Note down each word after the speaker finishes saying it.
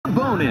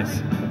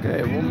bonus.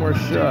 Okay, one more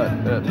shot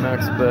at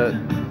max bet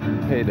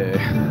payday.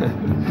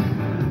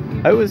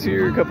 I was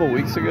here a couple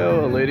weeks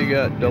ago. A lady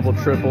got double,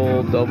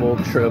 triple,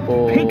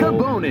 Pick a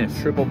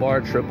bonus. triple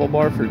bar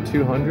for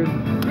 200.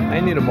 I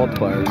need a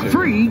multiplier here.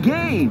 Free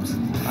games.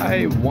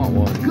 I want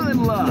one. Good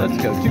luck.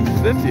 Let's go.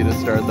 250 to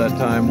start that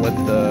time with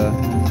the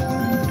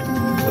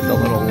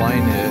little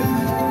line hit.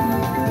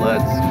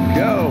 Let's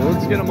go.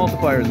 Let's get a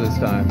multiplier this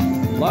time.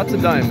 Lots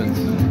of diamonds.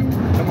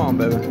 Come on,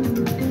 baby.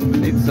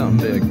 Need something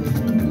big.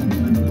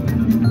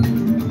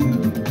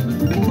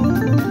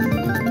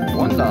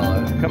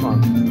 $1. Come on.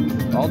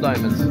 All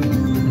diamonds.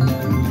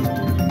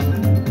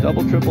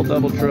 Double, triple,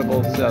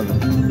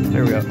 7.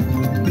 Here we go.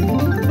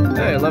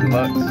 Hey, 11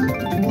 bucks.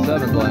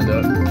 7's lined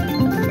up.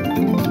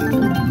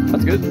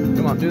 That's good.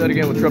 Come on, do that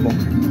again with triple.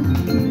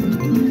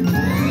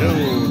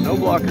 No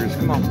blockers.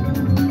 Come on.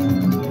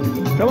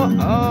 Come on.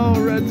 Oh,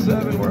 red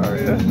 7, where are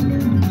you?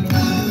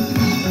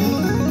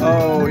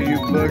 Oh, you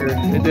booger.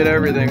 It did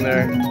everything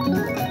there.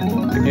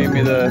 It gave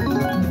me the...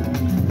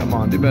 Come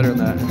on, do better than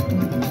that.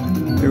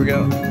 Here we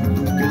go.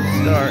 Good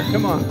start.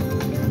 Come on.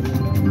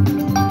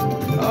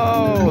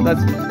 Oh,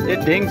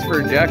 it dings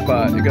for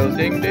jackpot. It goes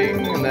ding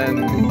ding, and then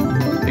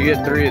you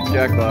get 3, it's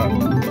jackpot.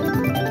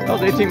 That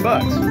was 18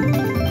 bucks.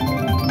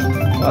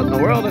 What in the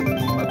world?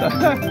 What the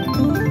heck? I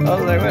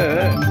was like, wait a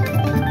minute.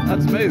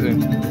 That's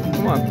amazing.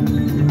 Come on.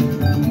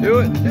 Do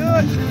it.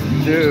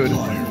 Dude,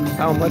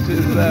 how much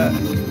is that?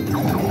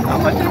 How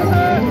much is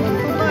that?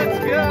 Let's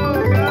go,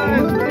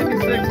 guys.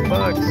 96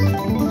 bucks.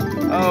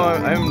 Oh,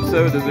 I'm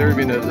so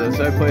deserving of this.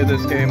 I play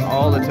this game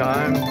all the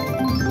time.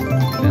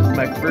 It's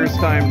my first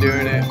time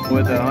doing it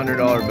with a $100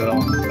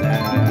 bill,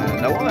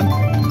 and I won.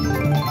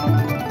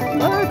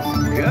 Let's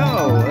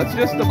go. That's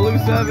just the blue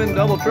 7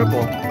 double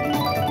triple.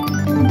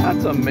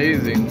 That's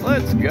amazing.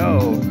 Let's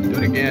go. Do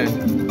it again.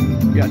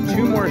 We got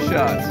 2 more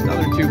shots.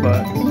 Another 2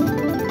 bucks.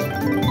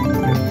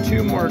 We have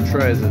 2 more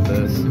tries at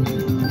this.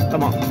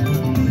 Come on.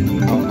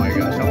 Oh my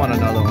gosh, I want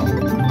another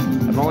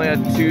one. I've only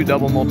had 2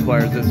 double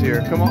multipliers this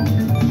year. Come on.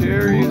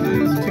 Cherries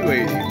is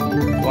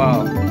 280.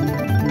 Wow.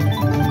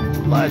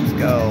 Let's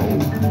go.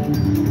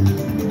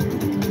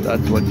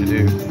 That's what you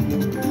do.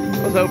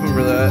 I was hoping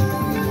for that.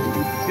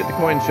 Let's get the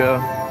coin show.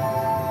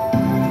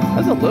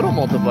 That's a little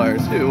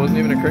multipliers too. It wasn't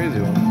even a crazy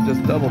one.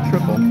 Just double,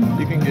 triple.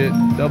 You can get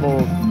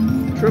double,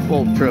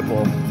 triple.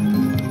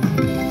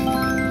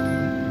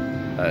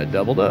 I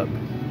doubled up.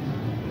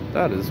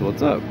 That is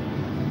what's up.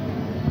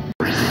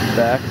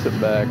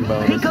 Back-to-back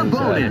bonuses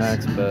at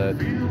max bet.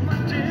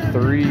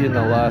 3 in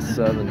the last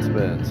 7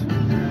 spins.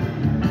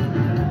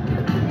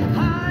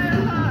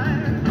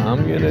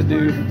 I'm gonna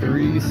do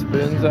 3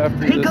 spins after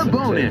this and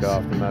take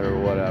off no matter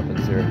what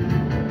happens here.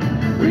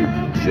 We're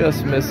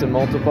just missing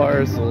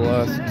multipliers the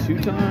last 2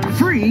 times.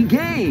 Free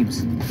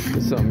games.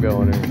 There's something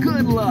going here.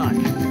 Good luck.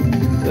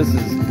 This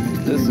is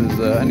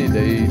I need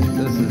to eat.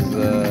 This is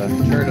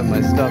churning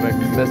my stomach,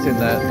 missing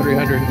that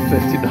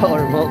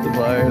 $350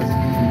 multipliers.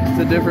 It's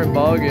a different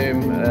ball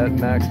game at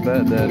max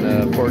bet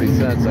than 40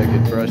 cents. I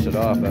could brush it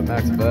off. At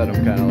max bet,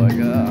 I'm kind of like,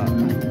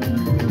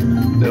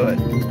 do it.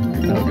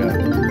 Okay,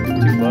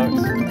 2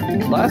 bucks.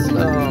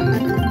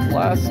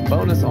 Last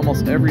bonus,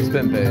 almost every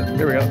spin paid.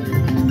 Here we go.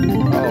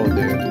 Oh,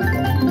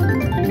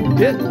 dude.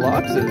 Get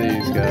lots of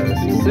these, guys.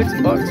 6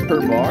 bucks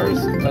per bars?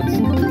 That's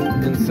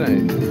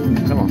insane.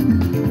 Come on.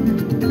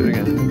 Do it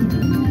again.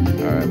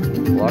 Alright.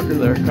 Blocker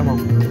there. Come on.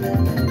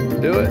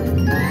 Do it.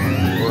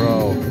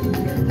 Bro.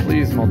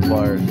 Please,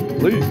 multipliers.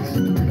 Please.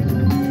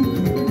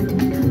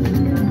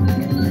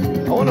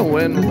 I want to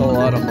win with a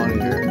lot of money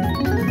here.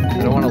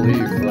 I don't want to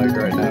leave, like,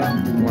 right now.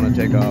 I want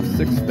to take off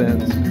 6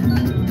 spins.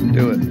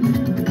 Do it.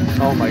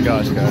 Oh my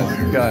gosh, guys.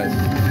 Guys,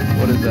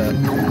 what is that?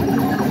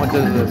 How much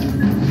is this?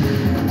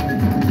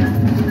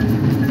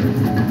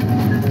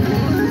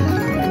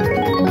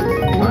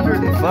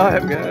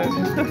 $105, guys.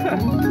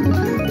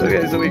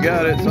 Okay, so we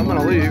got it, so I'm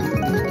gonna leave.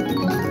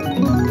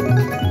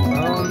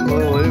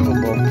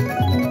 Unbelievable.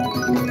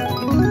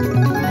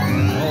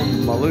 Oh,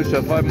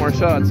 Malusha, 5 more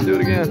shots. Do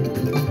it again.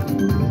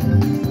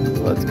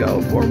 Let's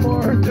go. 4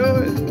 more. Do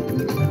it.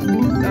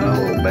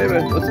 No, baby.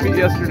 Let's beat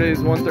yesterday's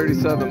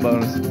 137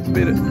 bonus. Let's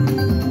beat it.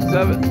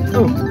 7.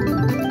 Oh.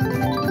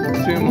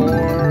 2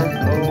 more.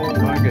 Oh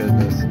my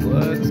goodness.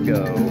 Let's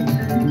go.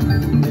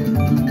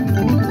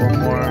 1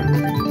 more.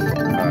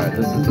 Alright,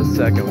 this is the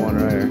second one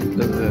right here.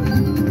 This is it.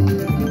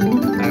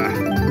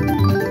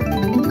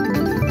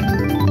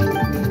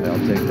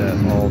 I'll take that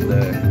all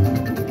day.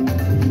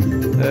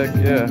 Heck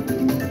yeah.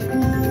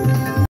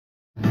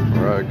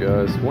 Alright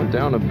guys, went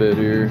down a bit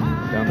here.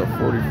 Down to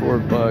 44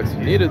 bucks.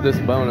 Needed this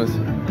bonus.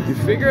 You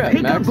figure at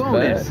max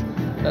bet,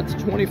 that's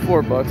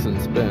 24 bucks in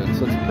spin,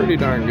 so it's pretty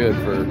darn good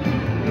for,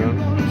 you know.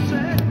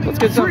 Let's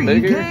get something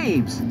big here.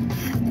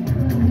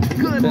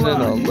 Been in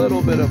a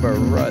little bit of a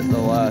rut the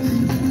last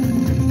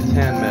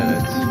 10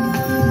 minutes.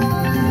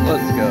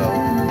 Let's go.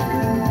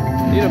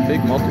 Need a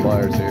big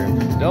multipliers here.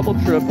 Double,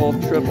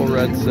 triple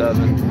red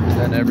 7, and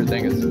then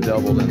everything is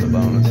doubled in the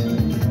bonus.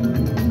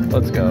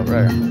 Let's go,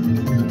 right here.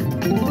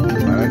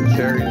 Alright,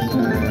 cherries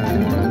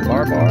and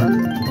bar.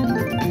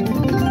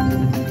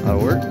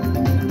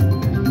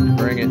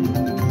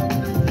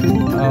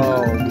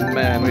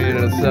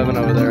 7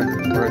 over there,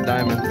 or a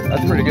diamond.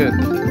 That's pretty good.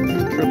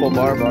 Triple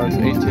bar bars,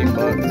 18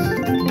 bucks.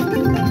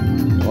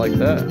 I like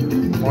that.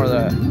 More of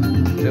that.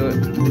 Do it.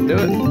 Do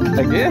it.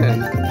 Again.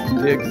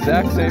 The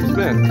exact same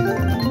spin.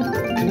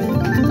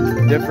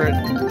 Different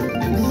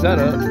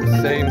setup,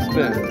 same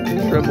spin.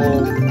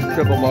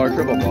 Triple bar,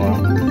 triple bar.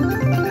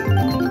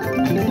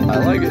 I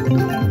like it.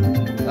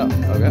 Oh,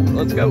 okay,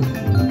 let's go.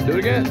 Do it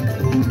again.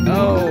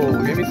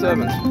 Oh, give me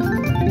 7s.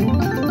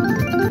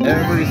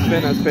 Every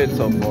spin has paid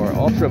so far,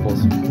 all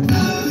triples.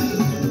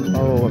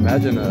 Oh,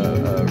 imagine a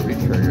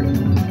re-trigger.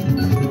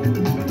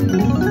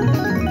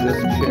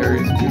 Just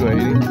cherries,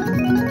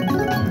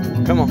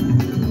 280. Come on,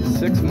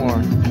 6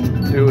 more.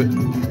 Do it.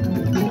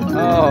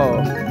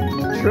 Oh,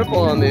 triple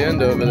on the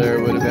end over there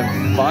would have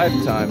been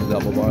 5 times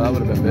double bar. That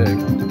would have been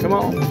big. Come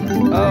on.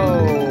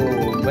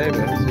 Oh, baby,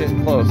 it's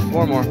getting close.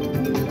 4 more.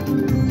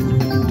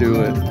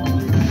 Do it.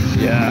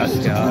 Yes,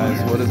 guys.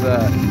 What is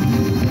that?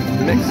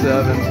 Mix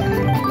 7.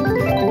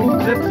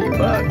 50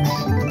 bucks.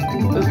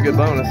 This is a good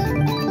bonus.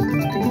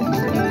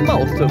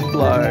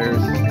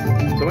 Multipliers.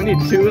 So we need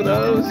 2 of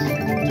those,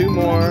 2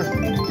 more,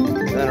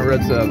 and a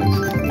red 7s.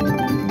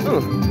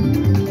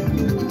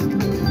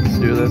 Let's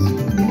do this.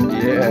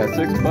 Yeah,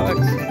 6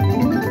 bucks.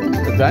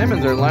 The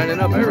diamonds are lining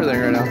up everything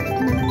right now.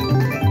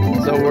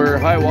 So we're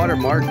high water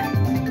mark.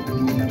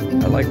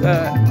 I like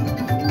that.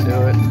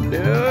 Do it. Do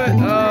it.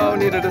 Oh,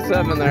 needed a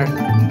 7 there.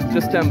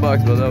 Just 10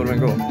 bucks, but that would have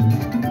been cool.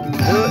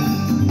 Do it.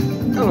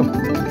 Oh.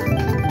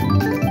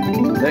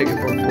 Take it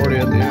for 40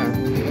 at the end.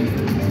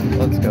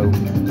 Let's go.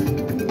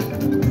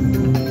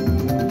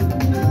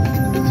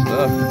 Good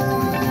stuff.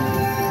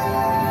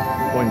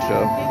 Coin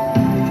show.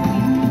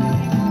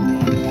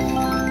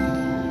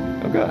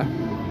 Okay.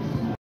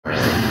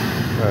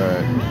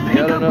 Alright. We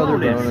got another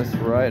bonus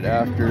right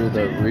after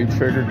the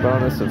re-triggered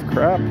bonus of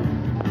crap.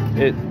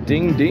 It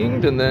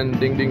ding-dinged and then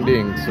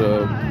ding-ding-ding.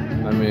 So,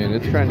 I mean,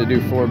 it's trying to do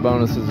 4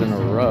 bonuses in a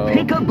row.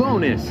 Pick a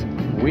bonus.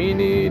 We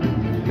need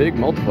big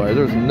multiplier.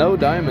 There's no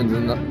diamonds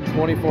in the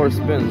 24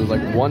 spins. There's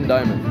like 1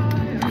 diamond.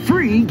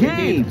 Free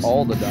games.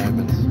 All the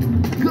diamonds.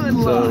 Good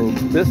luck. So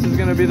this is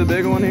going to be the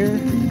big one here.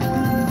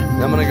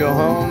 I'm going to go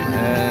home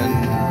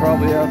and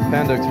probably have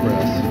Panda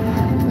Express.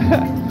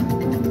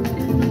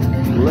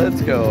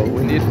 Let's go.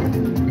 We need,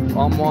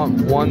 I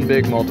want 1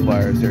 big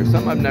multipliers here.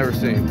 Something I've never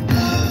seen.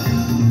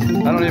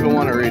 I don't even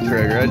want a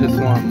re-trigger. I just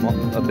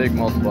want a big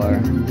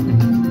multiplier.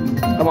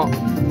 Come on.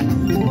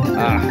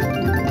 Ah.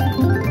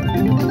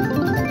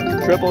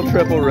 Triple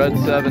red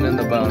 7 in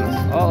the bonus.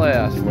 All I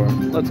asked for.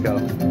 Let's go.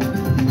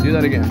 Do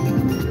that again.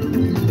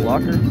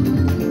 Locker.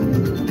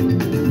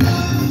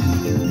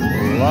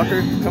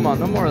 Locker. Come on,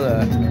 no more of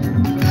that.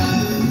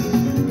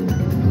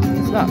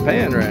 It's not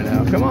paying right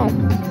now. Come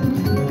on.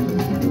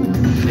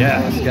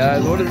 Yes,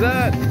 guys. What is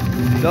that?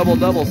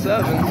 Double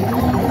 7.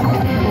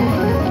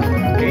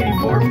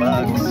 84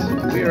 bucks.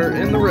 We are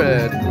in the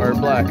red. Or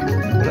black.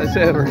 What did I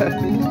say?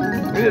 Red.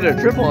 We did a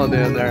triple on the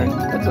end there.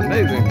 That's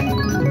amazing.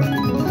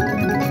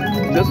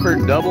 Just for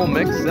double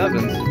mix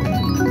 7s.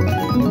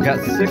 Got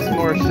 6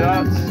 more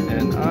shots,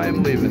 and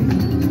I'm leaving.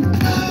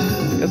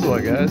 Guess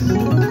what, guys?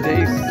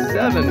 Day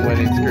 7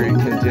 winning streak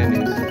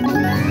continues.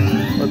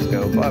 Let's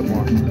go, 5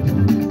 more.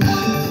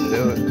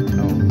 Do it.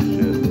 Oh,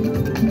 shit.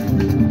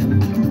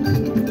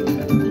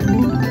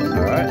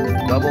 Alright,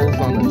 doubles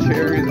on the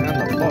cherries and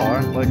the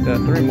bar. Like that,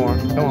 3 more.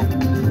 Come on.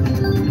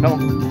 Come on.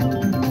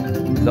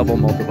 Double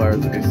multipliers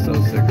would be so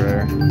sick right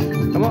here.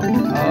 Come on.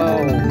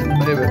 Oh,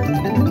 baby.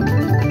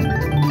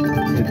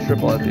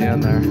 Triple at the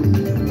end there.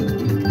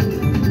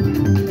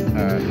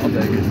 Alright, I'll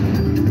take it.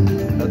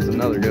 That's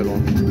another good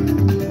one.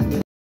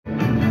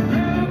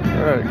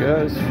 Alright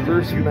guys,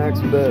 first max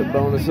bet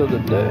bonus of the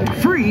day.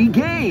 Free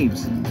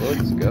games.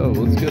 Let's go.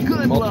 Let's get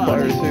some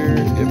multipliers here.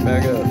 Get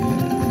back up.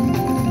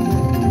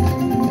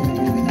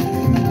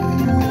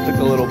 Took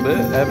a little bit.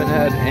 Haven't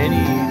had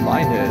any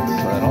line hits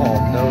at all.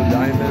 No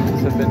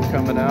diamonds have been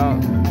coming out.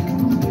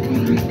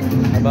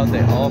 How about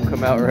they all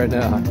come out right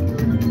now?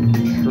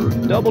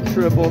 Double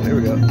triple, here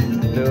we go.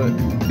 Do it.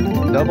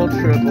 Double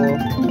triple,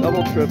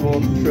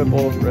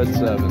 triple, red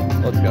 7.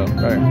 Let's go.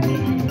 Alright.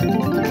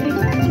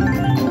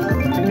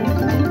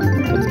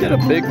 Let's get a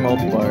big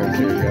multiplier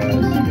here,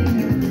 guys.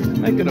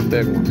 Make it a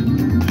big one.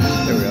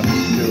 There we go.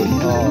 Do it.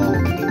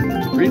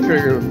 Oh.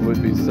 Re-trigger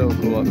would be so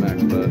cool at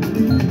max, but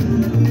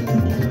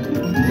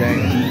dang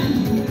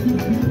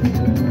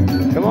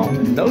it. Come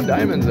on. No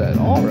diamonds at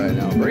all right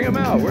now. Bring them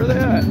out. Where are they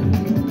at?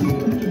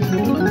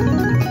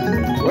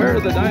 Where are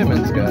the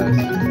diamonds, guys?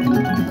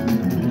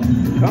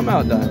 Come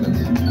out, diamonds.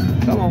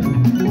 Come on.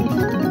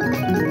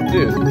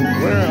 Dude,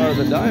 where are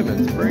the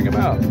diamonds? Bring them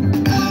out.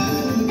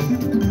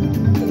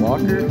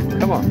 Walker,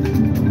 come on.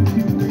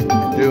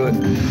 Do it.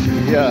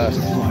 Yes.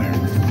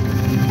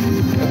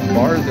 That's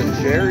bars and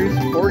cherries.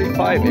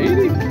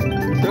 45.80.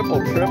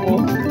 Triple.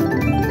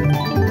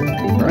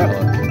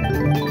 Umbrella.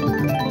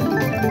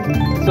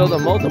 So the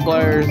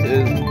multipliers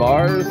is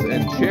bars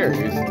and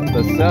cherries.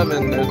 The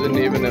 7 isn't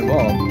even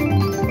involved.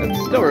 It's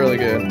still really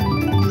good.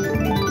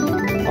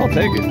 I'll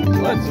take it.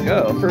 Let's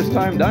go. First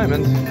time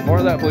diamonds. More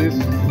of that, please.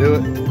 Do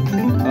it.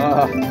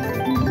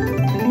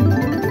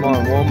 Come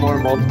on, one more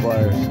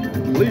multipliers.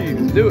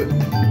 Please, do it.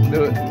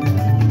 Do it.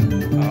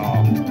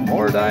 Oh,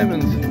 more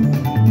diamonds.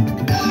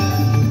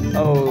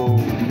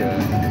 Okay.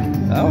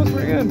 That was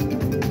pretty good.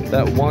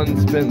 That one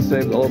spin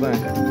saved the whole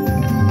thing.